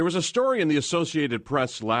There was a story in the Associated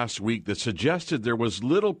Press last week that suggested there was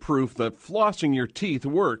little proof that flossing your teeth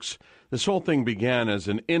works. This whole thing began as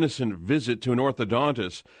an innocent visit to an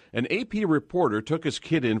orthodontist. An AP reporter took his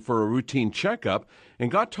kid in for a routine checkup and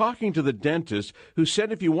got talking to the dentist, who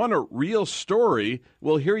said, if you want a real story,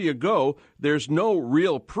 well, here you go. There's no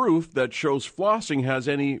real proof that shows flossing has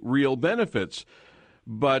any real benefits.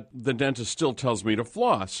 But the dentist still tells me to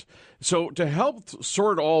floss. So to help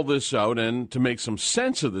sort all this out and to make some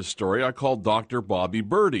sense of this story, I called Dr. Bobby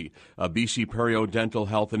Birdie, a BC Perio Dental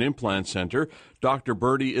Health and Implant Center. Dr.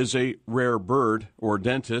 Birdie is a rare bird or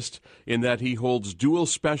dentist in that he holds dual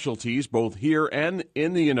specialties both here and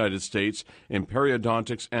in the United States in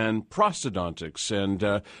periodontics and prosthodontics.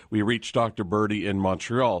 And we reached Dr. Birdie in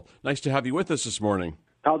Montreal. Nice to have you with us this morning.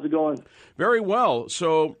 How's it going? Very well.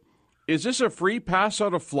 So is this a free pass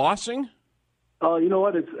out of flossing? You know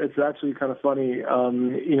what? It's actually kind of funny.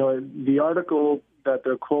 The article that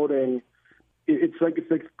they're quoting, it's like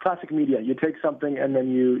classic media. You take something and then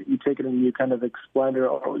you take it and you kind of explain it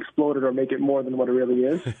or explode it or make it more than what it really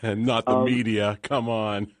is. Not the media. Come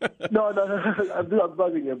on. No. I'm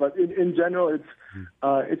bugging you, but in general,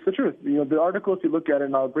 it's the truth. You know, the article, if you look at it,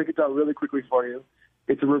 and I'll break it down really quickly for you.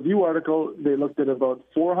 It's a review article. They looked at about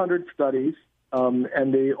 400 studies.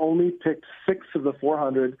 And they only picked 6 of the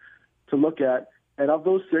 400 to look at. And of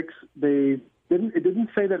those 6, it didn't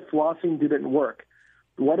say that flossing didn't work.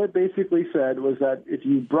 What it basically said was that if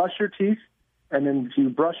you brush your teeth and then if you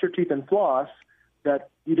brush your teeth and floss, that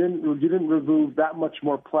you didn't remove that much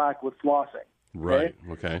more plaque with flossing. Right.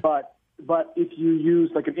 Okay. But if you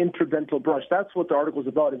use like an interdental brush, that's what the article is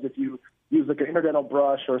about, is if you use like an interdental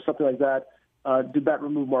brush or something like that, did that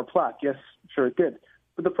remove more plaque? Yes, sure it did.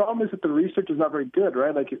 But the problem is that the research is not very good,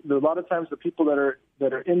 right? Like a lot of times the people that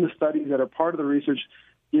are in the studies that are part of the research,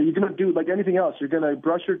 you're going to do like anything else. You're going to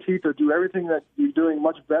brush your teeth or do everything that you're doing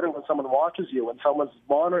much better when someone watches you, when someone's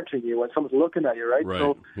monitoring you, when someone's looking at you, right?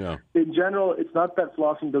 So in general, it's not that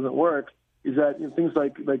flossing doesn't work. Is that things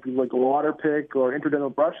like a water pick or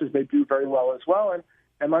interdental brushes, they do very well as well. And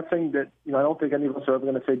I'm not saying that I don't think any of us are ever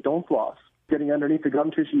going to say don't floss. Getting underneath the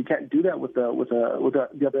gum tissue, you can't do that with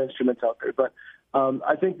the other instruments out there. But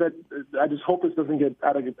I think that I just hope this doesn't get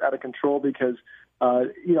out of control because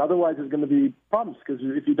otherwise there's going to be problems. Because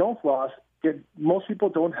if you don't floss, most people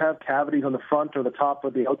don't have cavities on the front or the top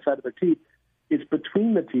or the outside of their teeth. It's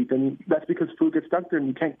between the teeth, and that's because food gets stuck there and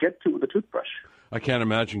you can't get to it with a toothbrush. I can't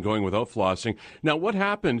imagine going without flossing. Now, what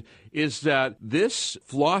happened is that this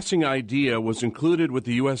flossing idea was included with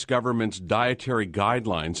the U.S. government's dietary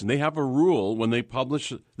guidelines, and they have a rule when they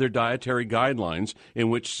publish their dietary guidelines in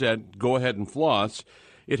which said, go ahead and floss.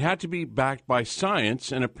 It had to be backed by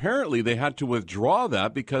science, and apparently they had to withdraw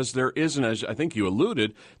that because there isn't, as I think you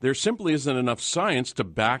alluded, there simply isn't enough science to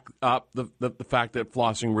back up the fact that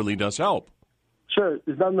flossing really does help. Sure.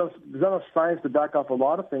 There's not enough science to back up a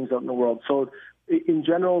lot of things out in the world. So in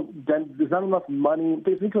general, then there's not enough money.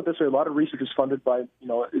 Think of it this way, a lot of research is funded by,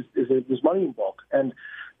 there's money involved. And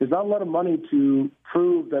there's not a lot of money to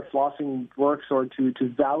prove that flossing works or to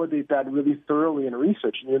validate that really thoroughly in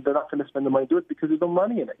research. And they're not going to spend the money to do it because there's no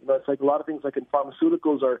money in it. It's like a lot of things like in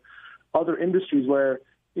pharmaceuticals or other industries where,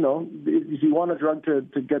 if you want a drug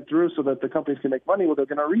to get through so that the companies can make money, well, they're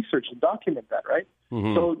going to research and document that, right?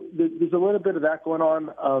 Mm-hmm. So there's a little bit of that going on.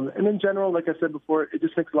 And in general, like I said before, it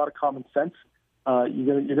just makes a lot of common sense.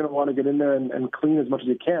 You're going to want to get in there and clean as much as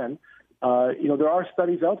you can. There are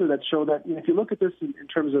studies out there that show that if you look at this in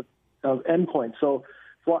terms of endpoints, so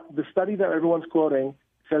the study that everyone's quoting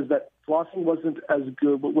says that flossing wasn't as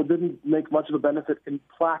good, but didn't make much of a benefit in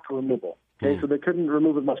plaque removal. Okay, so they couldn't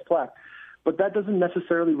remove as much plaque. But that doesn't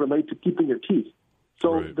necessarily relate to keeping your teeth.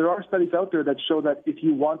 So There are studies out there that show that if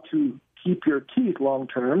you want to keep your teeth long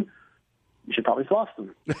term, you should probably floss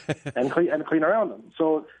them and clean around them.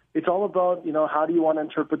 So it's all about how do you want to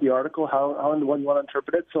interpret the article, how and when you want to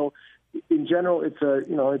interpret it. So in general,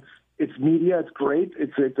 it's media, it's great,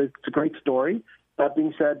 it's a great story. That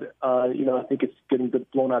being said, I think it's getting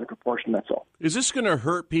blown out of proportion, that's all. Is this going to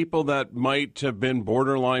hurt people that might have been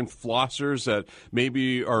borderline flossers, that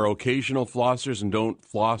maybe are occasional flossers and don't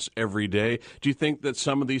floss every day? Do you think that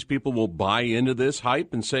some of these people will buy into this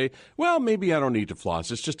hype and say, well, maybe I don't need to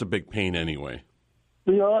floss, it's just a big pain anyway?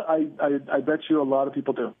 I bet you a lot of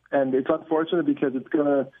people do. And it's unfortunate because it's going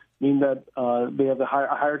to mean that they have a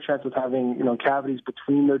higher chance of having, cavities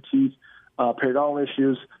between their teeth, periodontal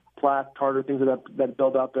issues, plaque, tartar, things that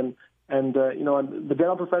build up, and the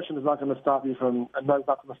dental profession is not going to stop you from, not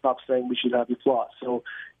going to stop saying we should have you floss. So,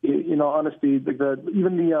 honestly,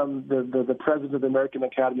 even the president of the American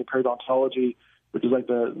Academy of Periodontology, which is like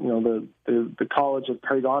the college of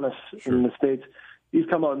periodontists in the States, he's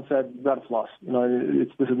come out and said, "You got to floss."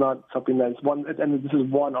 This is not something that's one, and this is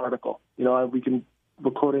one article. We're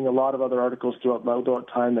quoting a lot of other articles throughout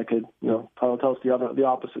time that could, tell us the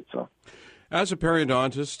opposite. So. As a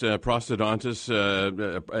periodontist,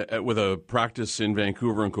 prosthodontist with a practice in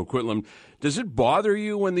Vancouver and Coquitlam, does it bother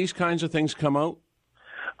you when these kinds of things come out?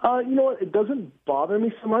 You know what? It doesn't bother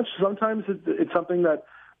me so much. Sometimes it's something that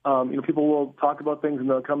people will talk about things and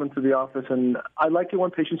they'll come into the office, and I like it when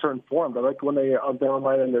patients are informed. I like it when they're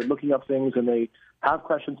online and they're looking up things and they have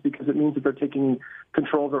questions, because it means that they're taking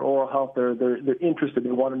control of their oral health. They're interested.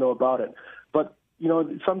 They want to know about it. But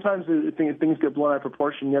sometimes if things get blown out of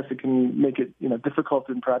proportion, yes, it can make it difficult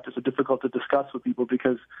in practice or difficult to discuss with people,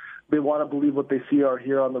 because they want to believe what they see or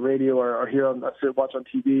hear on the radio or hear watch on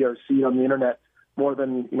TV or see on the internet more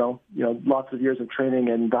than lots of years of training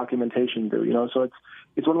and documentation do. So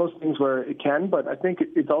it's one of those things where it can, but I think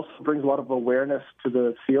it also brings a lot of awareness to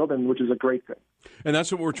the field, and which is a great thing. And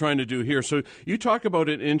that's what we're trying to do here. So you talk about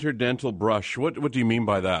an interdental brush. What do you mean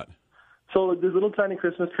by that? So there's little tiny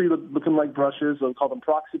Christmas tree looking like brushes. We'll call them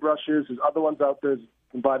proxy brushes. There's other ones out there. You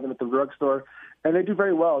can buy them at the drugstore, and they do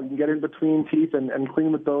very well. You can get in between teeth and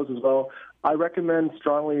clean with those as well. I recommend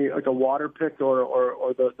strongly like a water pick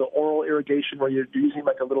or the oral irrigation, where you're using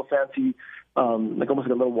like a little fancy, like almost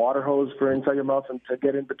like a little water hose for inside your mouth and to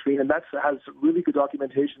get in between. And that has really good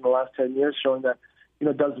documentation in the last 10 years showing that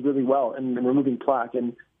it does really well in removing plaque.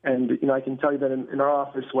 And I can tell you that in our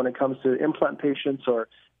office, when it comes to implant patients or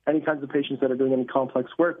any kinds of patients that are doing any complex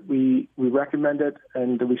work, we recommend it,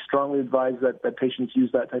 and we strongly advise that patients use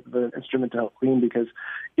that type of an instrument to help clean, because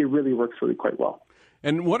it really works really quite well.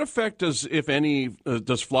 And what effect does, if any,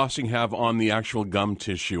 does flossing have on the actual gum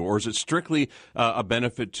tissue, or is it strictly a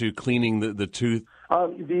benefit to cleaning the tooth?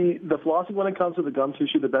 The flossing, when it comes to the gum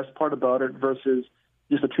tissue, the best part about it versus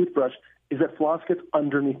just a toothbrush is that floss gets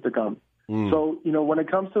underneath the gum. So, when it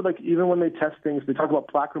comes to even when they test things, they talk about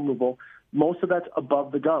plaque removal, most of that's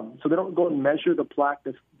above the gum. So they don't go and measure the plaque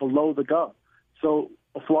that's below the gum. So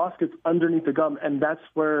a floss gets underneath the gum, and that's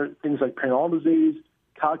where things like periodontal disease,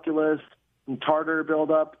 calculus, and tartar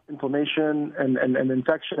buildup, inflammation, and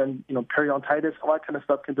infection, and periodontitis, all that kind of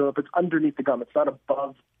stuff can build up. It's underneath the gum. It's not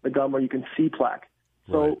above the gum where you can see plaque.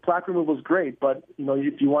 So right. Plaque removal is great, but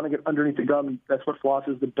if you want to get underneath the gum, that's what floss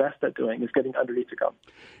is the best at doing, is getting underneath the gum.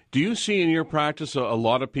 Do you see in your practice a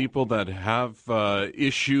lot of people that have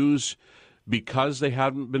issues because they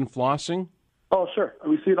haven't been flossing? Oh, sure.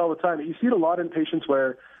 We see it all the time. You see it a lot in patients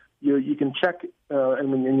where you can check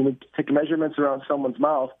and you take measurements around someone's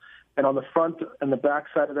mouth, and on the front and the back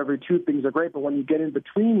side of every tooth, things are great, but when you get in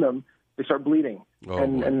between them, they start bleeding,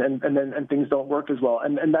 and things don't work as well.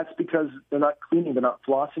 And that's because they're not cleaning, they're not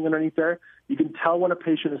flossing underneath there. You can tell when a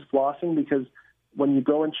patient is flossing, because when you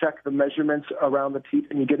go and check the measurements around the teeth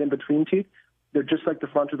and you get in between teeth, they're just like the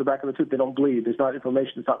front or the back of the tooth. They don't bleed. There's not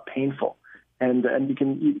inflammation. It's not painful. And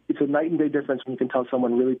it's a night and day difference when you can tell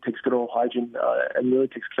someone really takes good oral hygiene and really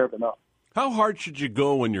takes care of them out. How hard should you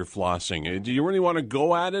go when you're flossing? Do you really want to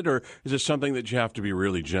go at it, or is it something that you have to be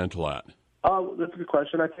really gentle at? That's a good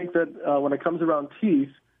question. I think that when it comes around teeth,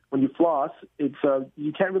 when you floss, it's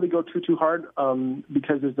you can't really go too hard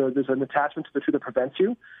because there's an attachment to the tooth that prevents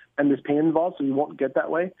you, and there's pain involved, so you won't get that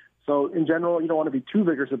way. So in general, you don't want to be too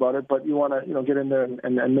vigorous about it, but you want to get in there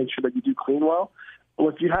and make sure that you do clean well. Well,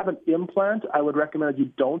 if you have an implant, I would recommend that you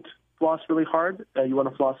don't floss really hard. You want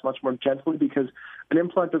to floss much more gently, because an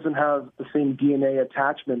implant doesn't have the same DNA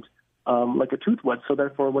attachment like a tooth would. So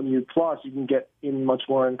therefore, when you floss, you can get in much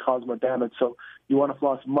more and cause more damage. So you want to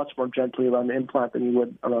floss much more gently around the implant than you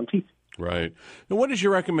would around teeth. Right. And what is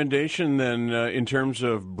your recommendation then in terms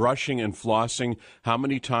of brushing and flossing? How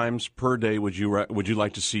many times per day would you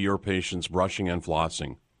like to see your patients brushing and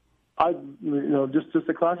flossing? Just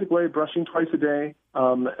the classic way: brushing twice a day,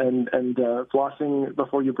 and flossing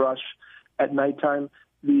before you brush at nighttime.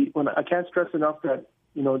 I can't stress enough that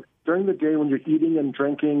during the day when you're eating and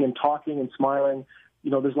drinking and talking and smiling,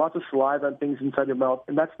 there's lots of saliva and things inside your mouth,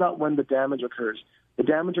 and that's not when the damage occurs. The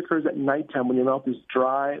damage occurs at nighttime when your mouth is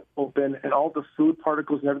dry, open, and all the food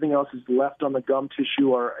particles and everything else is left on the gum tissue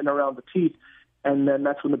or and around the teeth, and then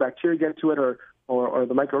that's when the bacteria get to it or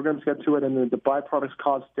the microorganisms get to it, and the byproducts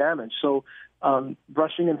cause damage. So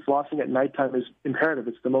brushing and flossing at nighttime is imperative.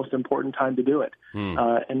 It's the most important time to do it,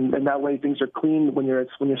 and that way things are clean when you're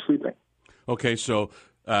sleeping. Okay, so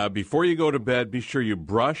before you go to bed, be sure you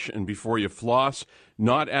brush, and before you floss.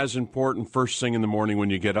 Not as important first thing in the morning when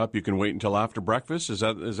you get up. You can wait until after breakfast. Is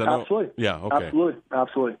that absolutely? Yeah. Okay.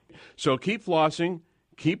 Absolutely. So keep flossing.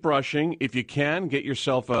 Keep brushing. If you can, get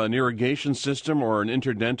yourself an irrigation system or an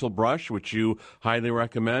interdental brush, which you highly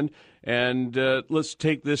recommend. And let's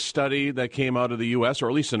take this study that came out of the U.S., or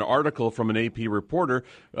at least an article from an AP reporter,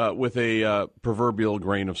 with a proverbial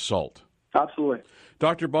grain of salt. Absolutely.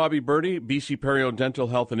 Dr. Bobby Birdie, BC Perio Dental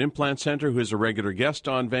Health and Implant Center, who is a regular guest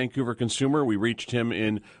on Vancouver Consumer. We reached him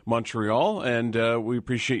in Montreal, and we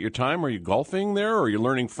appreciate your time. Are you golfing there, or are you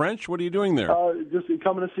learning French? What are you doing there? Just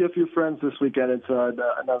coming to see a few friends this weekend. It's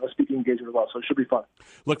another speaking engagement as well, so it should be fun.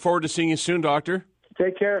 Look forward to seeing you soon, Doctor.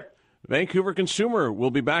 Take care. Vancouver Consumer will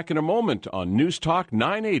be back in a moment on News Talk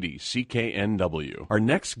 980 CKNW. Our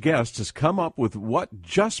next guest has come up with what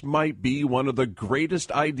just might be one of the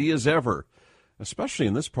greatest ideas ever. Especially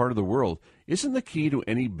in this part of the world, isn't the key to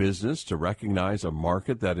any business to recognize a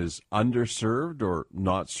market that is underserved or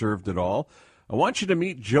not served at all? I want you to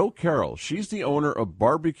meet Jo Carroll. She's the owner of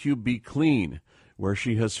Barbecue Be Clean, where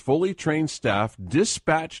she has fully trained staff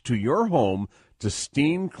dispatched to your home to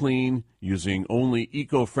steam clean using only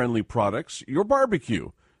eco-friendly products your barbecue.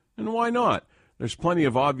 And why not? There's plenty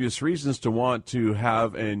of obvious reasons to want to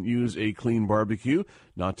have and use a clean barbecue,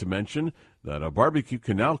 not to mention that a barbecue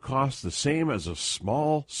can now cost the same as a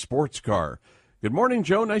small sports car. Good morning,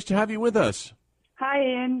 Jo. Nice to have you with us. Hi,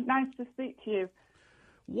 Ian. Nice to speak to you.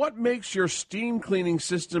 What makes your steam cleaning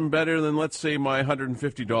system better than, let's say, my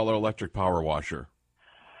 $150 electric power washer?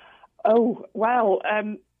 Oh, well,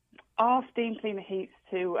 our steam cleaner heats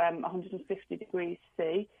to 150 degrees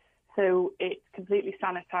C, so it completely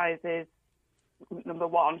sanitizes. Number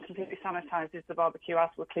one, completely sanitizes the barbecue as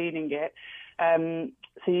we're cleaning it.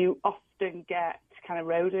 So you often get kind of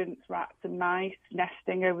rodents, rats and mice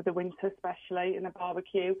nesting over the winter, especially in a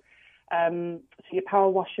barbecue. So your power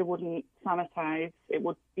washer wouldn't sanitize. It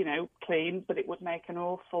would, clean, but it would make an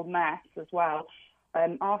awful mess as well.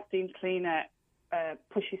 Our steam cleaner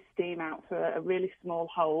pushes steam out through a really small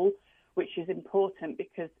hole, which is important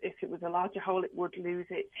because if it was a larger hole, it would lose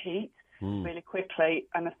its heat really quickly,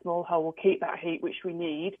 and a small hole will keep that heat, which we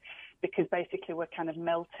need, because basically we're kind of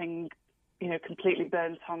melting, completely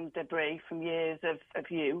burnt-on debris from years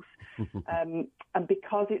of use. And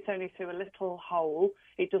because it's only through a little hole,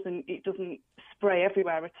 it doesn't spray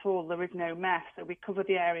everywhere at all. There is no mess. So we cover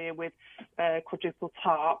the area with quadruple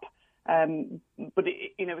tarp. But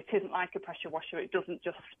it isn't like a pressure washer. It doesn't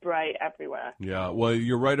just spray everywhere. Yeah, well,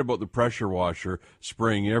 you're right about the pressure washer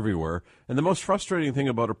spraying everywhere. And the most frustrating thing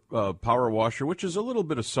about a power washer, which is a little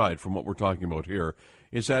bit aside from what we're talking about here,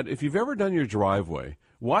 is that if you've ever done your driveway,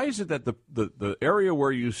 why is it that the area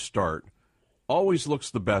where you start always looks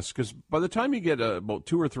the best? Because by the time you get about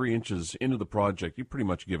 2 or 3 inches into the project, you've pretty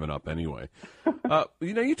much given up anyway.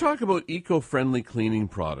 You talk about eco-friendly cleaning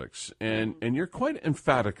products, and you're quite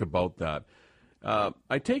emphatic about that.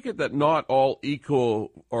 I take it that not all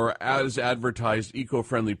eco or as advertised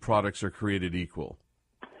eco-friendly products are created equal.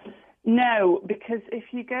 No, because if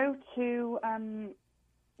you go to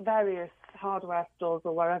various hardware stores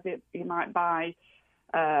or wherever you might buy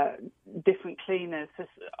different cleaners, so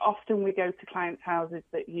often we go to clients' houses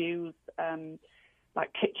that use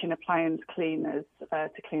like kitchen appliance cleaners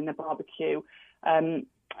to clean the barbecue.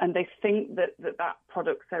 And they think that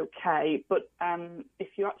product's okay, but if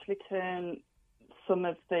you actually turn some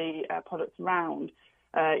of the products around,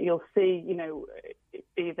 you'll see,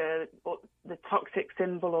 either the toxic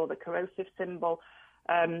symbol or the corrosive symbol.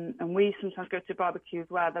 And we sometimes go to barbecues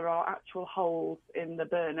where there are actual holes in the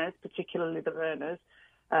burners, particularly the burners,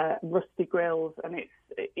 rusty grills, and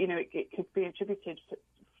it could be attributed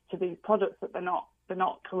to these products that they're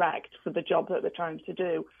not correct for the job that they're trying to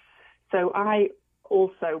do. So I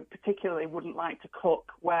also particularly wouldn't like to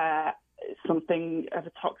cook where something of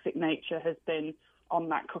a toxic nature has been on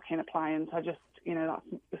that cooking appliance. That's just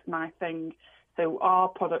my thing. So our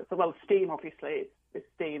products, well, steam obviously is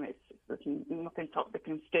steam. There's nothing toxic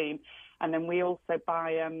in steam. And then we also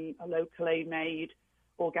buy a locally made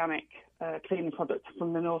organic cleaning product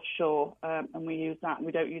from the North Shore, and we use that. And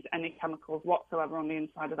we don't use any chemicals whatsoever on the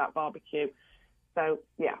inside of that barbecue. So,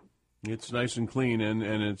 yeah. It's nice and clean, and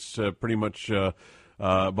it's pretty much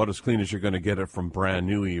about as clean as you're going to get it from brand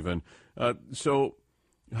new even. So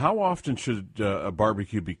how often should a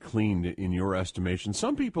barbecue be cleaned in your estimation?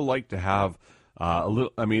 Some people like to have a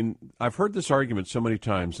little, I've heard this argument so many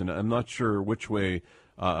times, and I'm not sure which way,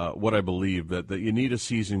 what I believe, that you need a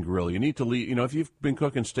seasoned grill. You need to leave, if you've been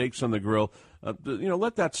cooking steaks on the grill,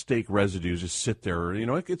 let that steak residue just sit there.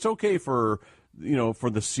 It's okay for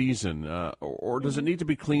the season, or does it need to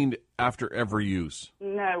be cleaned after every use?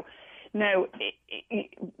 No.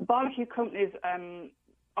 Barbecue companies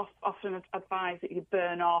often advise that you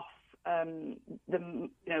burn off the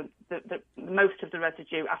most of the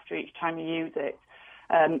residue after each time you use it,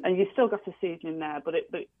 and you've still got a seasoning there, but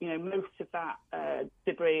most of that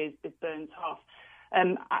debris is burnt off.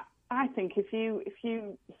 I think if you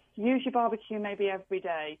use your barbecue maybe every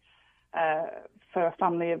day for a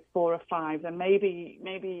family of 4 or 5, then maybe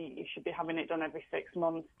you should be having it done every 6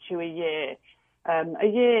 months to a year.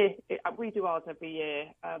 We do ours every year.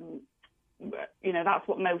 That's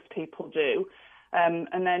what most people do.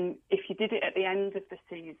 And then if you did it at the end of the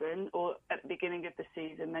season or at the beginning of the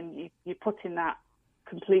season, then you're putting that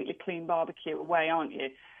completely clean barbecue away, aren't you?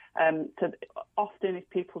 So often if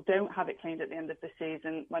people don't have it cleaned at the end of the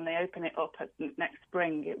season, when they open it up next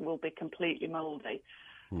spring, it will be completely mouldy,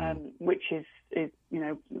 which is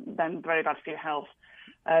then very bad for your health.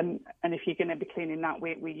 And if you're going to be cleaning that,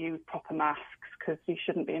 we use proper masks because you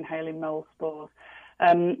shouldn't be inhaling mold spores.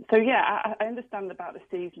 I understand about the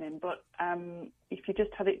seasoning, but if you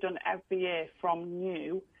just had it done every year from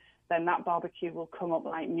new, then that barbecue will come up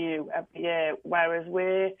like new every year, whereas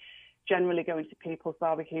we're generally going to people's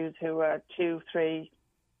barbecues who are 2, 3,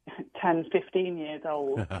 10, 15 years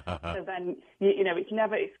old. So then,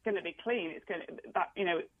 it's going to be clean. It's going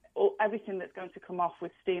to, everything that's going to come off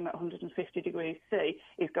with steam at 150 degrees C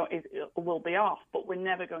will be off, but we're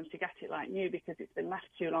never going to get it like new because it's been left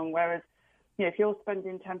too long. Whereas, if you're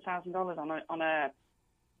spending $10,000 on a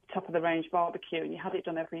top of the range barbecue and you had it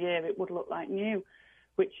done every year, it would look like new,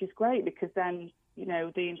 which is great because then,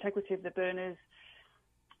 the integrity of the burners,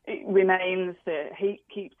 it remains, the heat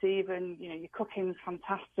keeps even, your cooking's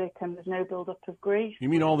fantastic and there's no build-up of grease. You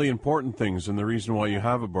mean all the important things and the reason why you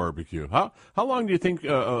have a barbecue. How long do you think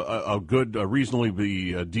a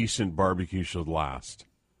reasonably decent barbecue should last?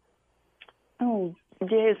 Oh,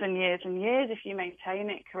 years and years and years if you maintain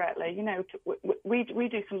it correctly. We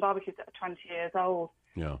do some barbecues that are 20 years old.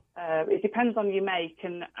 Yeah. It depends on your make,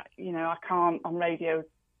 and I can't on radio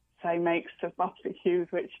say makes of barbecues,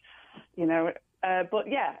 which but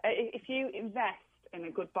yeah, if you invest in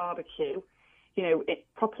a good barbecue,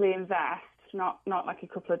 properly invest, not like a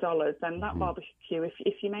couple of dollars, then that barbecue,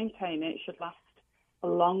 if you maintain it, should last a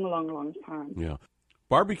long, long, long time. Yeah.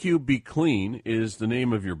 Barbecue Be Clean is the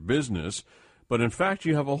name of your business, but in fact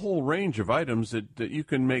you have a whole range of items that you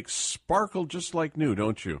can make sparkle just like new,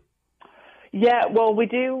 don't you? Yeah, well, we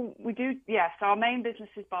do. Yes, our main business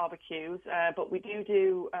is barbecues, but we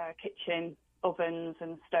do kitchen ovens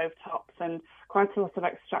and stovetops and quite a lot of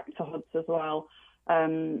extractor hoods as well,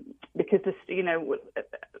 because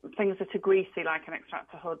things that are greasy like an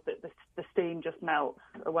extractor hood, that the steam just melts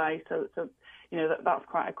away. So that's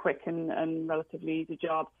quite a quick and relatively easy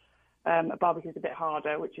job. A barbecue is a bit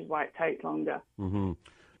harder, which is why it takes longer. Mm-hmm.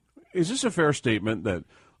 Is this a fair statement that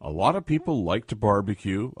a lot of people like to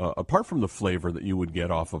barbecue, apart from the flavor that you would get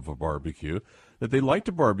off of a barbecue, that they like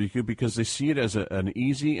to barbecue because they see it as an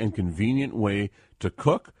easy and convenient way to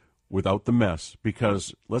cook without the mess?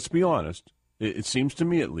 Because, let's be honest, it seems to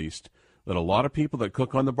me at least, that a lot of people that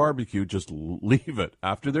cook on the barbecue just leave it.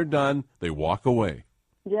 After they're done, they walk away.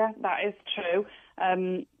 Yeah, that is true.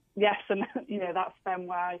 Yes, and that's then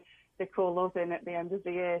why they call us in at the end of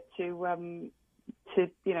the year to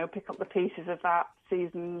pick up the pieces of that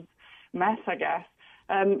season's mess, I guess.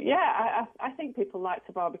 I think people like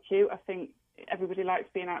to barbecue. I think everybody likes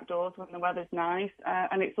being outdoors when the weather's nice,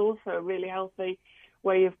 and it's also a really healthy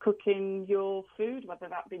way of cooking your food, whether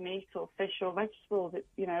that be meat or fish or vegetables.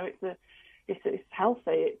 It's healthy.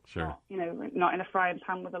 It's sure. Not in a frying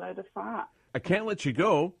pan with a load of fat. I can't let you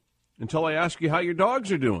go until I ask you how your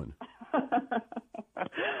dogs are doing.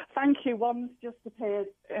 Thank you. One's just appeared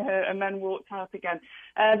and then walked out again.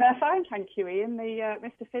 They're fine, thank you, Ian.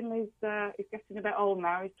 Mr. Finley's is getting a bit old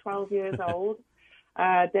now. He's 12 years old.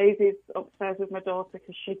 Daisy's upstairs with my daughter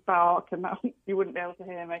because she'd bark and you wouldn't be able to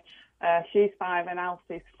hear me. She's 5 and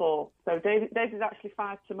Elsie's 4. So Daisy's actually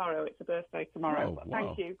 5 tomorrow. It's her birthday tomorrow. Oh, wow.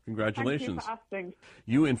 Thank you. Congratulations. Thank you for asking.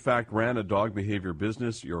 You, in fact, ran a dog behavior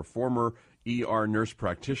business. You're a former ER nurse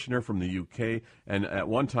practitioner from the UK and at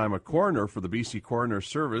one time a coroner for the BC Coroner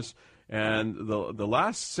Service. And the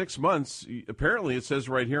last 6 months, apparently it says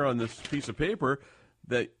right here on this piece of paper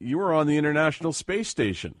that you were on the International Space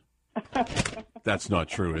Station. That's not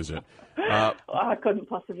true, is it? I couldn't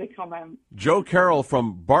possibly comment. Joe Carroll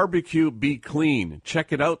from Barbecue Be Clean.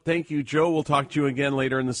 Check it out. Thank you, Joe. We'll talk to you again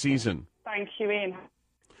later in the season. Thank you, Ian.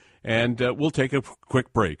 And we'll take a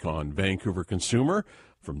quick break on Vancouver Consumer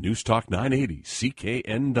from News Talk 980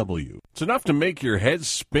 CKNW. It's enough to make your head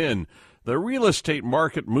spin. The real estate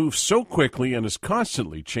market moves so quickly and is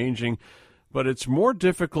constantly changing, but it's more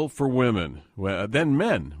difficult for women than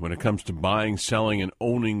men when it comes to buying, selling, and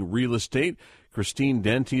owning real estate. Christine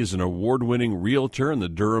Denty is an award-winning realtor in the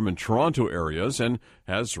Durham and Toronto areas and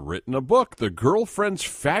has written a book, The Girlfriend's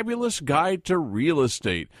Fabulous Guide to Real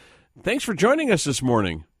Estate. Thanks for joining us this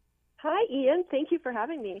morning. Hi, Ian. Thank you for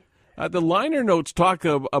having me. The liner notes talk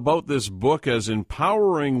about this book as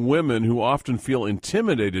empowering women who often feel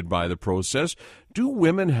intimidated by the process. Do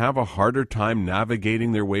women have a harder time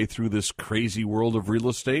navigating their way through this crazy world of real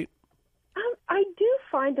estate? I do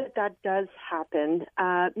find that does happen,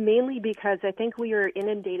 mainly because I think we are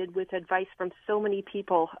inundated with advice from so many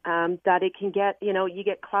people that it can get, you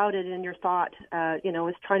get clouded in your thought, as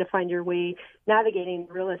trying to find your way, navigating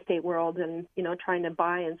the real estate world and, trying to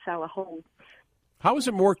buy and sell a home. How is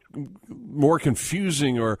it more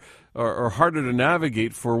confusing or harder to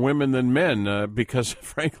navigate for women than men? Because,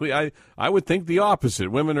 frankly, I would think the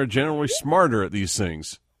opposite. Women are generally smarter at these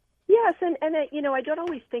things. Yes, and I don't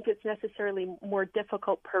always think it's necessarily more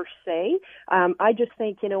difficult per se. I just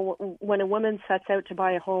think, when a woman sets out to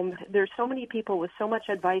buy a home, there's so many people with so much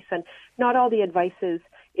advice, and not all the advice is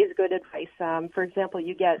good advice. For example,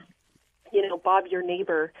 you get, Bob, your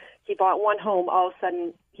neighbor, he bought one home, all of a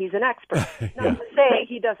sudden he's an expert. Not to say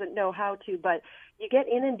he doesn't know how to, but you get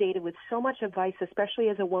inundated with so much advice, especially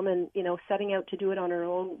as a woman, setting out to do it on her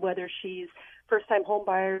own, whether she's first-time home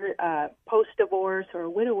buyer, post-divorce, or a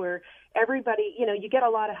widower. Everybody, you get a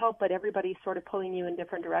lot of help, but everybody's sort of pulling you in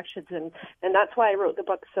different directions, and that's why I wrote the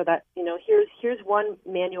book, so that, here's one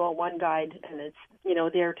manual, one guide, and it's,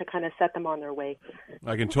 there to kind of set them on their way.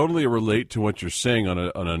 I can totally relate to what you're saying on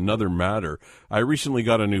another matter. I recently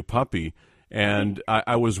got a new puppy, and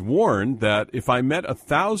I was warned that if I met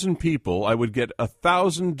 1,000 people, I would get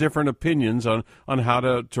 1,000 different opinions on how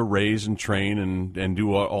to raise and train and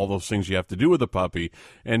do all those things you have to do with a puppy.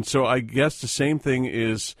 And so I guess the same thing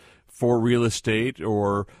is for real estate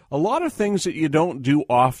or a lot of things that you don't do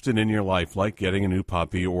often in your life, like getting a new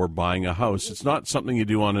puppy or buying a house. It's not something you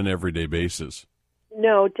do on an everyday basis.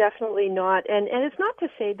 No, definitely not. And it's not to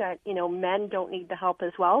say that, men don't need the help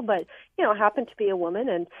as well, but, I happen to be a woman.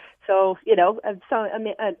 And so, a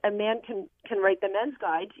man can write the men's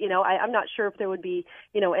guide. I'm not sure if there would be,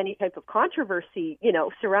 any type of controversy,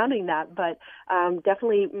 surrounding that. But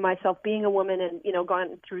definitely myself being a woman and,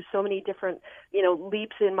 gone through so many different,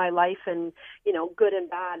 leaps in my life and, good and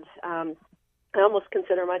bad. I almost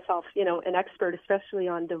consider myself, an expert, especially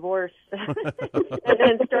on divorce and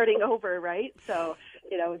then starting over, right? So,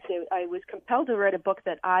 I was compelled to write a book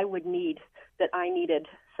that I needed.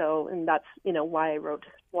 So, and that's, why I wrote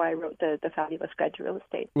the Fabulous Guide to Real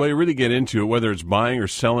Estate. Well, you really get into it, whether it's buying or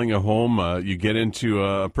selling a home. You get into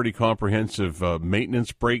a pretty comprehensive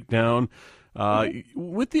maintenance breakdown.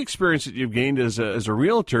 With the experience that you've gained as a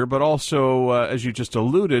realtor, but also, as you just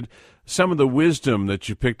alluded, some of the wisdom that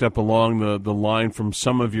you picked up along the line from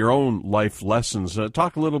some of your own life lessons.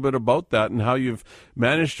 Talk a little bit about that and how you've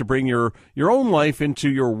managed to bring your own life into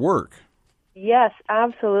your work. Yes,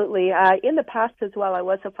 absolutely. In the past as well, I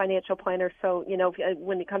was a financial planner. So,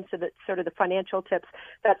 when it comes to the sort of the financial tips,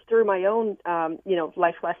 that's through my own,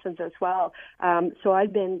 life lessons as well. So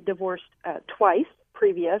I've been divorced twice.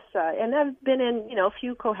 Previous, and I've been in, a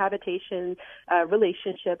few cohabitation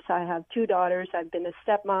relationships. I have 2 daughters. I've been a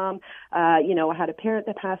stepmom. I had a parent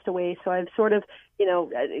that passed away. So I've sort of,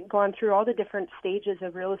 gone through all the different stages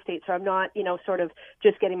of real estate. So I'm not, sort of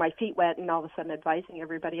just getting my feet wet and all of a sudden advising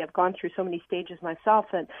everybody. I've gone through so many stages myself.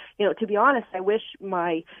 And, to be honest, I wish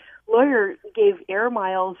my lawyer gave air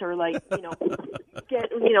miles or get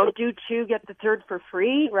the third for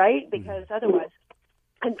free, right? Because otherwise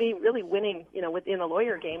I'd be really winning, within a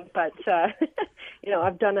lawyer game. But,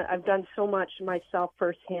 I've done so much myself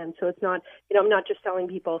firsthand. So it's not, I'm not just telling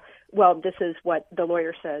people, well, this is what the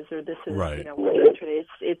lawyer says, or this is, right.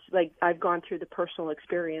 It's like I've gone through the personal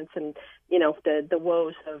experience and, the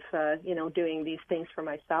woes of, doing these things for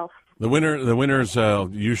myself. The winners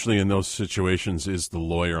usually in those situations is the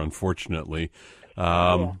lawyer, unfortunately.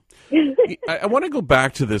 I want to go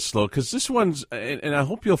back to this, though, because this one's, and I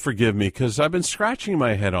hope you'll forgive me, because I've been scratching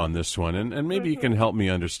my head on this one, and maybe you can help me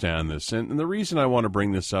understand this. And the reason I want to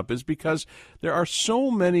bring this up is because there are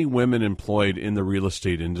so many women employed in the real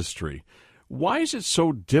estate industry. Why is it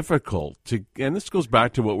so difficult to, and this goes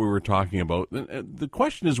back to what we were talking about, the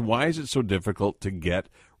question is, why is it so difficult to get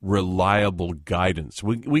reliable guidance?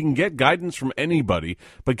 We can get guidance from anybody,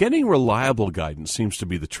 but getting reliable guidance seems to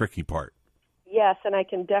be the tricky part. Yes, and I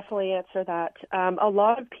can definitely answer that. A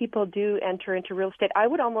lot of people do enter into real estate. I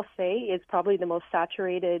would almost say it's probably the most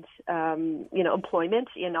saturated, employment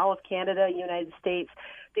in all of Canada, United States,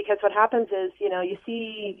 because what happens is, you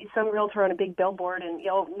see some realtor on a big billboard and,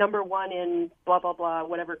 number one in blah, blah, blah,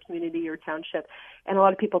 whatever community or township. And a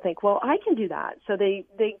lot of people think, well, I can do that. So they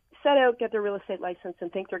set out, get their real estate license,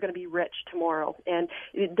 and think they're going to be rich tomorrow. And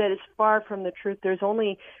that is far from the truth. There's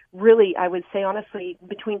only really, I would say honestly,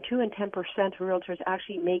 between 2 and 10% of realtors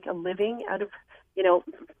actually make a living out of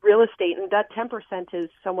real estate, and that 10% is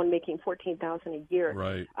someone making $14,000 a year.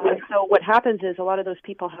 Right. So what happens is a lot of those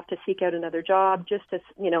people have to seek out another job just to,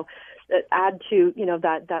 add to,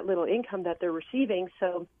 that little income that they're receiving.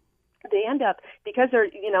 So they end up, because they're,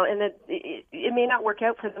 and it may not work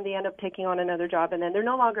out for them, they end up taking on another job, and then they're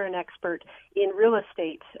no longer an expert in real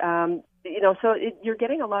estate. So you're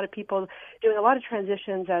getting a lot of people doing a lot of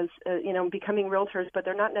transitions as, becoming realtors, but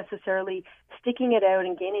they're not necessarily sticking it out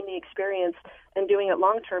and gaining the experience and doing it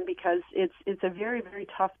long term, because it's a very, very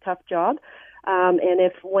tough job.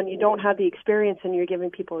 And when you don't have the experience and you're giving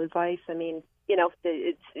people advice, you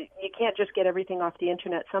can't just get everything off the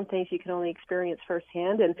internet. Some things you can only experience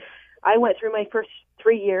firsthand. And I went through my first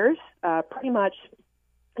 3 years, pretty much,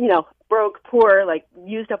 broke, poor,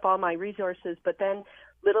 used up all my resources, but then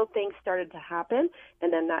little things started to happen,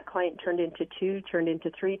 and then that client turned into 2, turned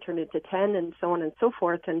into 3, turned into 10, and so on and so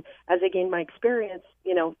forth. And as I gained my experience,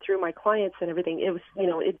 through my clients and everything, it was,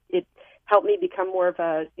 it helped me become more of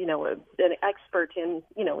an expert in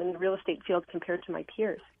the real estate field compared to my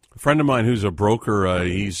peers. A friend of mine who's a broker,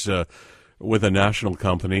 he's with a national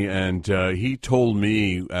company, and he told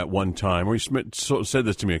me at one time, or he said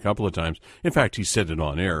this to me a couple of times. In fact, he said it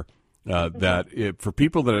on air. That for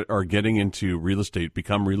people that are getting into real estate,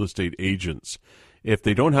 become real estate agents, if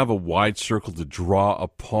they don't have a wide circle to draw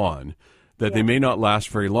upon, that they may not last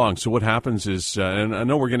very long. So what happens is, and I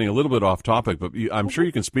know we're getting a little bit off topic, but I'm sure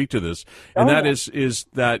you can speak to this, and that is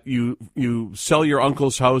that you sell your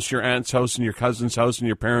uncle's house, your aunt's house, and your cousin's house, and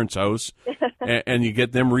your parents' house, and you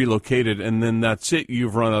get them relocated, and then that's it.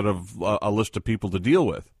 You've run out of a list of people to deal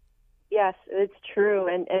with. Yes, it's true.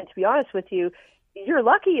 And to be honest with you, you're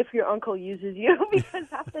lucky if your uncle uses you, because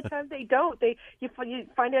half the time they don't. You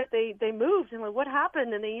find out they moved, and what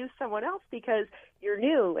happened, and they used someone else because you're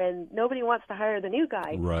new, and nobody wants to hire the new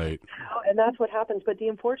guy. Right. And that's what happens. But the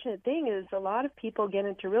unfortunate thing is a lot of people get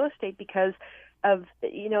into real estate because of,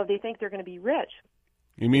 they think they're going to be rich.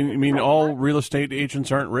 You mean all real estate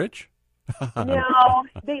agents aren't rich? No,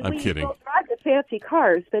 I'm kidding. Will drive the fancy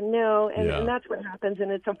cars, but no, and that's what happens. And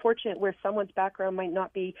it's unfortunate where someone's background might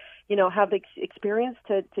not be, have the experience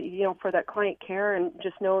to for that client care and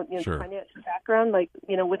just know, Sure. financial background.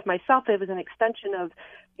 With myself, it was an extension of,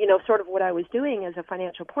 sort of what I was doing as a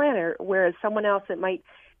financial planner, whereas someone else, it might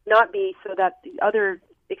not be, so that the other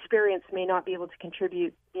experience may not be able to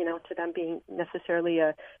contribute, to them being necessarily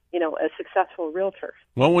a successful realtor.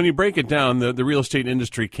 Well, when you break it down, the real estate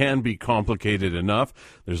industry can be complicated enough.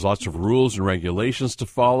 There's lots of rules and regulations to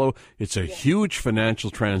follow. It's a huge financial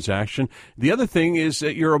transaction. The other thing is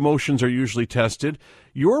that your emotions are usually tested.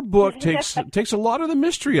 Your book takes a lot of the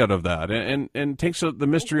mystery out of that, and takes the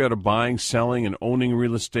mystery out of buying, selling, and owning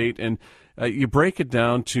real estate. And you break it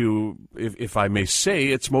down to, if I may say,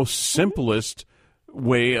 its most simplest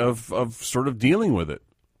way of sort of dealing with it.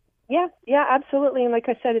 Yeah, absolutely. And like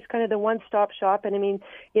I said, it's kind of the one-stop shop. And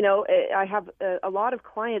I have a lot of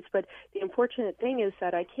clients, but the unfortunate thing is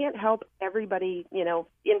that I can't help everybody,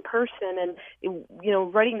 in person. And,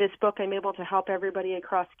 writing this book, I'm able to help everybody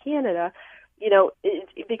across Canada,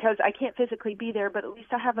 because I can't physically be there, but at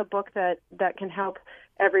least I have a book that can help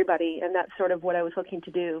everybody. And that's sort of what I was looking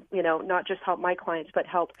to do, not just help my clients, but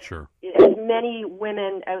help as many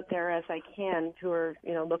women out there as I can who are,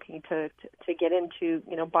 looking to get into,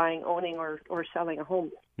 buying, owning, or selling a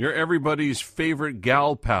home. You're everybody's favorite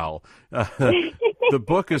gal pal. The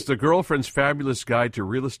book is The Girlfriend's Fabulous Guide to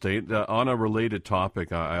Real Estate. On a related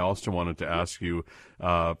topic, I also wanted to ask you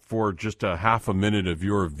for just a half a minute of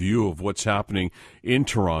your view of what's happening in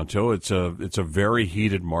Toronto. It's a very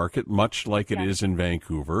heated market, much like it is in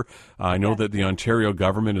Vancouver. I know that the Ontario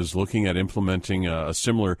government is looking at implementing a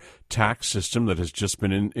similar tax system that has just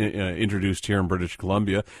been introduced here in British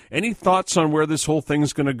Columbia. Any thoughts on where this whole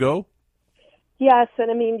thing's going to go? Yes,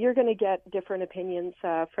 and you're going to get different opinions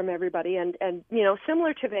from everybody, and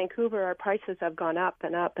similar to Vancouver, our prices have gone up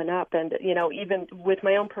and up and up, and even with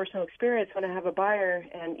my own personal experience, when I have a buyer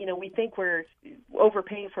and we think we're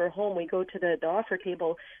overpaying for a home, we go to the offer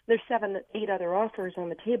table. There's 7, 8 other offers on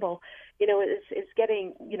the table. It's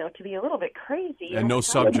getting to be a little bit crazy. And no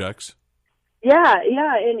subjects. Yeah,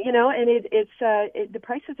 and the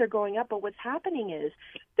prices are going up, but what's happening is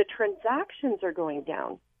the transactions are going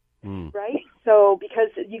down. Right? So because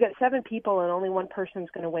you got 7 people and only one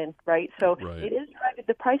person's going to win, right? So it is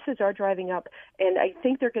the prices are driving up, and I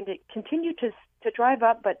think they're going to continue to drive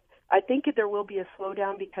up, but I think there will be a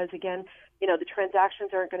slowdown because, again, the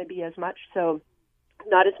transactions aren't going to be as much, so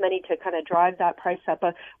not as many to kind of drive that price up.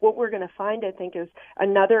 But what we're going to find, I think, is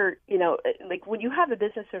another, like when you have a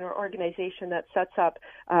business or an organization that sets up,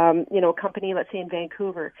 a company, let's say in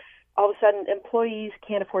Vancouver, all of a sudden employees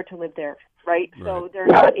can't afford to live there. right? So they're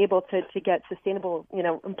not able to get sustainable,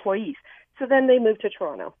 employees. So then they move to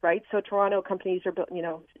Toronto, right? So Toronto companies are,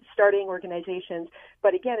 starting organizations.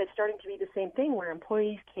 But again, it's starting to be the same thing where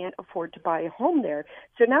employees can't afford to buy a home there.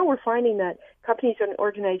 So now we're finding that companies and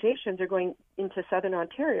organizations are going into Southern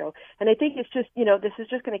Ontario. And I think it's just, this is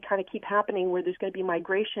just going to kind of keep happening where there's going to be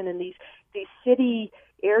migration, and these city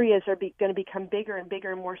areas are going to become bigger and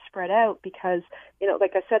bigger and more spread out because,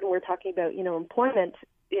 like I said, when we're talking about, employment,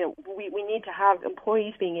 we need to have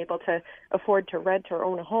employees being able to afford to rent or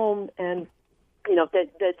own a home, and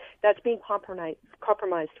that's being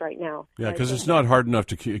compromised right now. Yeah, because it's not hard enough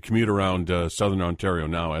to commute around Southern Ontario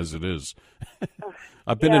now as it is.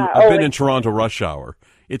 I've been in Toronto rush hour.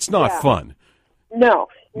 It's not fun. No,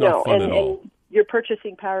 not fun at all. And your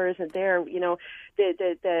purchasing power isn't there.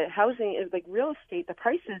 The housing, like real estate, the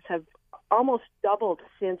prices have almost doubled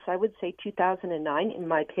since, I would say, 2009, in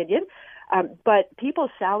my opinion. But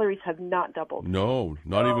people's salaries have not doubled. No,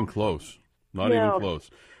 not even close. Not even close.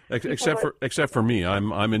 Except for me,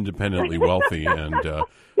 I'm independently wealthy, and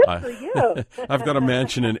I've got a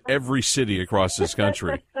mansion in every city across this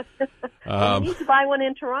country. You need to buy one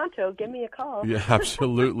in Toronto. Give me a call. Yeah,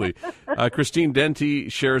 absolutely. Christine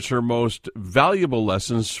Denty shares her most valuable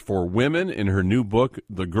lessons for women in her new book,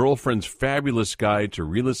 The Girlfriend's Fabulous Guide to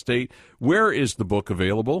Real Estate. Where is the book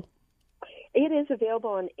available? It is available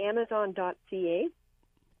on Amazon.ca.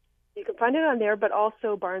 You can find it on there, but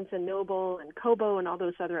also Barnes & Noble and Kobo and all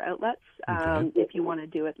those other outlets if you want to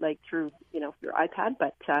do it through your iPad.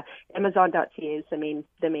 But Amazon.ca is the main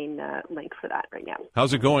link for that right now.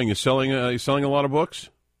 How's it going? You selling a lot of books?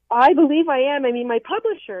 I believe I am. My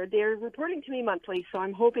publisher, they're reporting to me monthly, so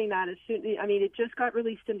I'm hoping that as soon. It just got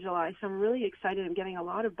released in July, so I'm really excited. I'm getting a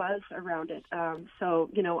lot of buzz around it. So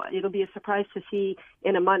it'll be a surprise to see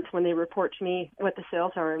in a month when they report to me what the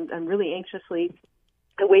sales are. I'm really anxiously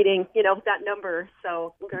awaiting, that number.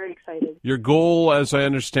 So I'm very excited. Your goal, as I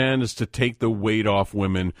understand, is to take the weight off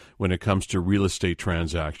women when it comes to real estate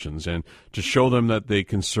transactions and to show them that they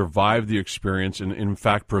can survive the experience and, in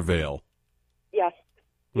fact, prevail. Yes.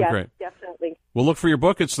 Yes, definitely. Well, look for your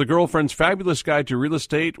book. It's The Girlfriend's Fabulous Guide to Real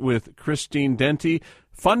Estate with Christine Denty.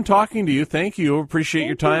 Fun talking to you. Thank you. Appreciate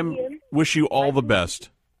your time. Wish you all the best.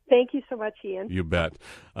 Thank you so much, Ian. You bet.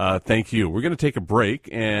 Thank you. We're going to take a break,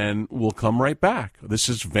 and we'll come right back. This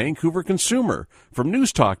is Vancouver Consumer from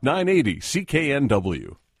News Talk 980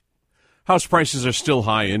 CKNW. House prices are still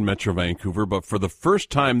high in Metro Vancouver, but for the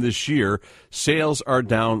first time this year, sales are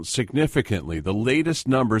down significantly. The latest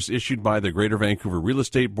numbers issued by the Greater Vancouver Real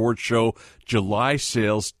Estate Board show July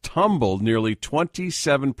sales tumbled nearly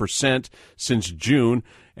 27% since June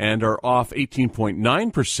and are off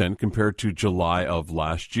 18.9% compared to July of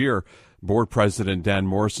last year. Board President Dan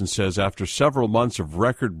Morrison says after several months of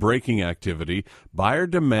record-breaking activity, buyer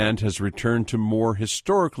demand has returned to more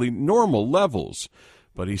historically normal levels.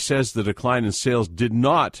 But he says the decline in sales did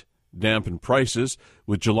not dampen prices,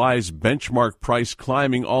 with July's benchmark price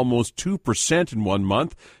climbing almost 2% in 1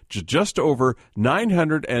 month to just over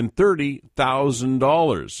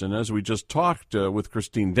 $930,000. And as we just talked with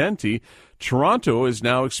Christine Denty, Toronto is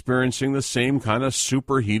now experiencing the same kind of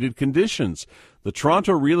superheated conditions. The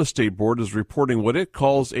Toronto Real Estate Board is reporting what it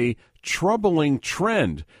calls a troubling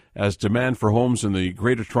trend as demand for homes in the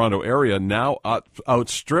Greater Toronto Area now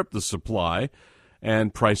outstrip the supply,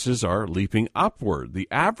 and prices are leaping upward. The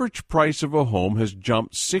average price of a home has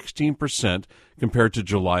jumped 16% compared to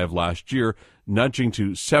July of last year, nudging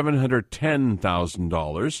to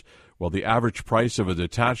 $710,000, while the average price of a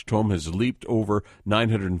detached home has leaped over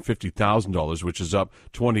 $950,000, which is up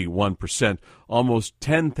 21%. Almost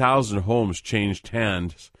 10,000 homes changed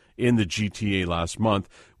hands in the GTA last month,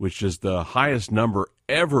 which is the highest number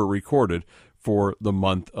ever recorded for the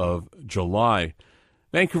month of July.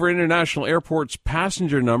 Vancouver International Airport's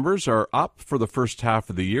passenger numbers are up for the first half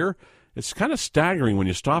of the year. It's kind of staggering when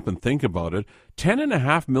you stop and think about it.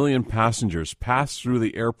 10.5 million passengers passed through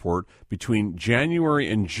the airport between January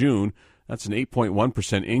and June. That's an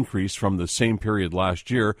 8.1% increase from the same period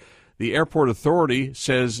last year. The airport authority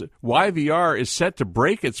says YVR is set to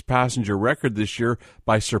break its passenger record this year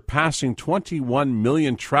by surpassing 21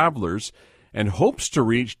 million travelers and hopes to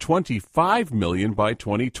reach 25 million by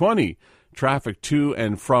 2020. Traffic to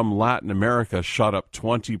and from Latin America shot up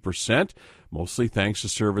 20%, mostly thanks to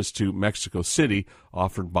service to Mexico City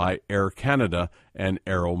offered by Air Canada and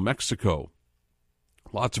Aeromexico.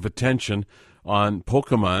 Lots of attention on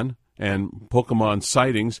Pokemon and Pokemon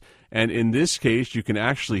sightings, and in this case, you can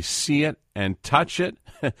actually see it and touch it.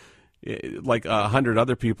 Like 100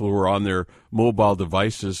 other people who are on their mobile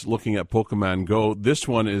devices looking at Pokemon Go. This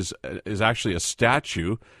one is actually a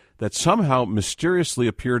statue that somehow mysteriously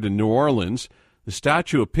appeared in New Orleans. The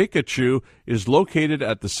statue of Pikachu is located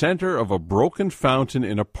at the center of a broken fountain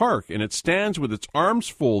in a park, and it stands with its arms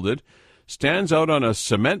folded, stands out on a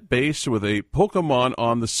cement base with a Pokemon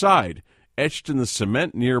on the side. Etched in the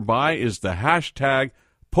cement nearby is the hashtag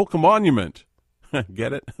Pokemonument.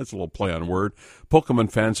 Get it? That's a little play on word.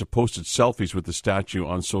 Pokemon fans have posted selfies with the statue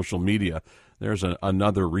on social media. There's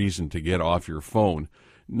another reason to get off your phone.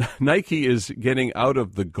 Nike is getting out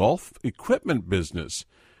of the golf equipment business.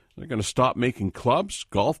 They're going to stop making clubs,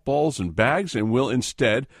 golf balls, and bags and will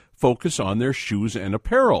instead focus on their shoes and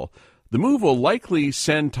apparel. The move will likely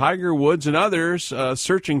send Tiger Woods and others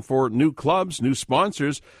searching for new clubs, new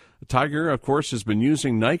sponsors. Tiger, of course, has been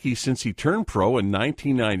using Nike since he turned pro in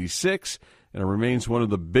 1996 and remains one of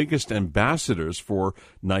the biggest ambassadors for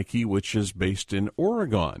Nike, which is based in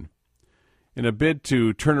Oregon. In a bid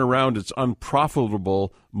to turn around its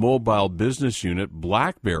unprofitable mobile business unit,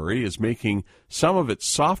 BlackBerry is making some of its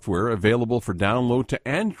software available for download to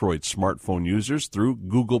Android smartphone users through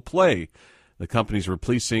Google Play. The company's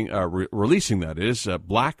releasing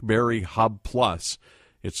BlackBerry Hub Plus.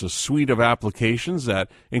 It's a suite of applications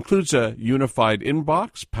that includes a unified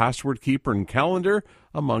inbox, password keeper, and calendar,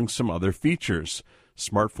 among some other features.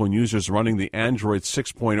 Smartphone users running the Android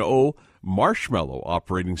 6.0 Marshmallow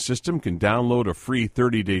operating system can download a free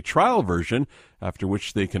 30-day trial version, after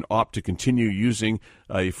which they can opt to continue using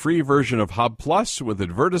a free version of Hub Plus with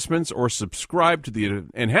advertisements or subscribe to the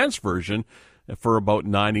enhanced version for about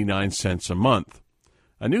 99 cents a month.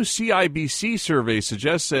 A new CIBC survey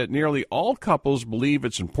suggests that nearly all couples believe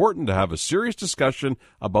it's important to have a serious discussion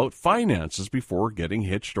about finances before getting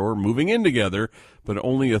hitched or moving in together, but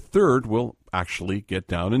only a third will actually get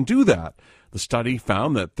down and do that. The study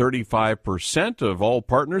found that 35% of all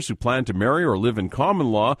partners who plan to marry or live in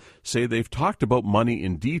common law say they've talked about money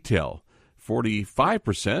in detail.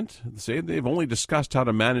 45% say they've only discussed how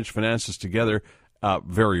to manage finances together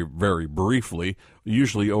very, very briefly,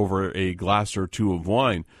 usually over a glass or two of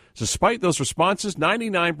wine. Despite those responses,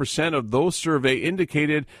 99% of those surveyed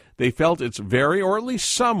indicated they felt it's very, or at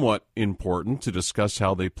least somewhat, important to discuss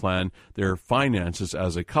how they plan their finances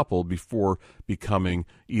as a couple before becoming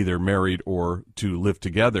either married or to live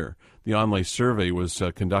together. The online survey was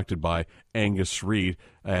conducted by Angus Reid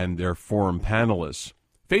and their forum panelists.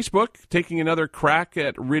 Facebook taking another crack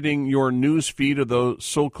at ridding your news feed of those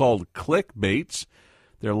so-called clickbaits.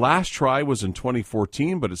 Their last try was in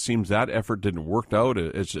 2014, but it seems that effort didn't work out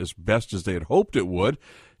as best as they had hoped it would.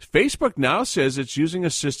 Facebook now says it's using a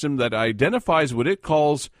system that identifies what it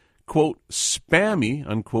calls, quote, spammy,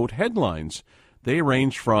 unquote, headlines. They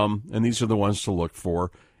range from, and these are the ones to look for,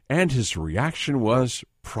 and his reaction was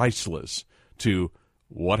priceless, to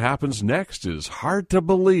what happens next is hard to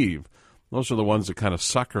believe. Those are the ones that kind of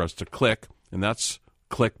sucker us to click, and that's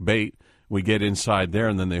clickbait. We get inside there,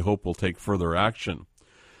 and then they hope we'll take further action.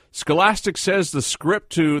 Scholastic says the script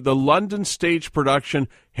to the London stage production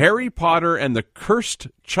Harry Potter and the Cursed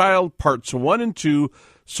Child Parts 1 and 2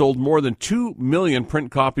 sold more than 2 million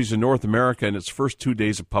print copies in North America in its first 2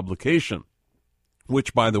 days of publication,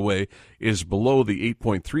 which, by the way, is below the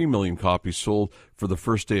 8.3 million copies sold for the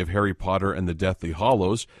first day of Harry Potter and the Deathly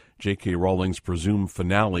Hallows, J.K. Rowling's presumed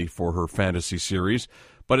finale for her fantasy series,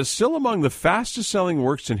 but is still among the fastest-selling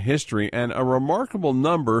works in history and a remarkable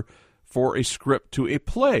number for a script to a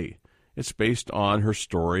play. It's based on her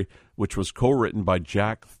story, which was co-written by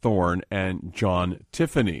Jack Thorne and John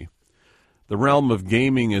Tiffany. The realm of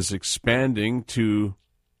gaming is expanding to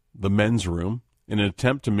the men's room in an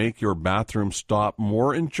attempt to make your bathroom stop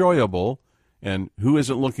more enjoyable. And who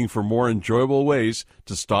isn't looking for more enjoyable ways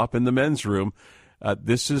to stop in the men's room?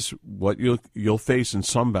 This is what you'll face in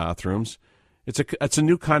some bathrooms. It's a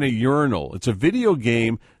new kind of urinal. It's a video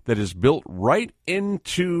game that is built right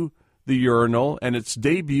into the urinal, and it's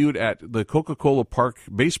debuted at the Coca-Cola Park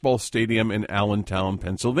Baseball Stadium in Allentown,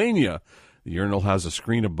 Pennsylvania. The urinal has a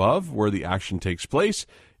screen above where the action takes place.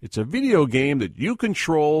 It's a video game that you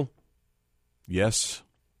control, yes,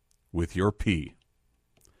 with your pee.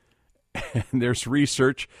 And there's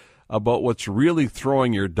research about what's really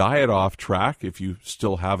throwing your diet off track if you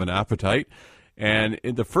still have an appetite. And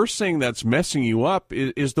the first thing that's messing you up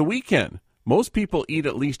is the weekend. Most people eat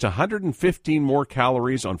at least 115 more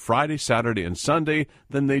calories on Friday, Saturday, and Sunday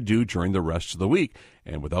than they do during the rest of the week.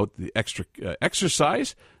 And without the extra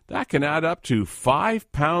exercise, that can add up to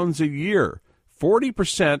 5 pounds a year.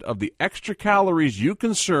 40% of the extra calories you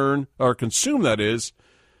consume, that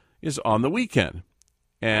is on the weekend,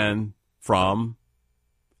 and from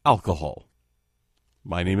alcohol.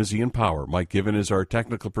 My name is Ian Power. Mike Given is our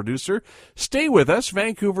technical producer. Stay with us.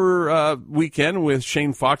 Vancouver Weekend with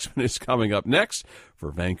Shane Foxman is coming up next. For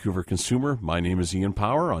Vancouver Consumer, my name is Ian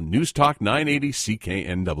Power on News Talk 980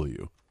 CKNW.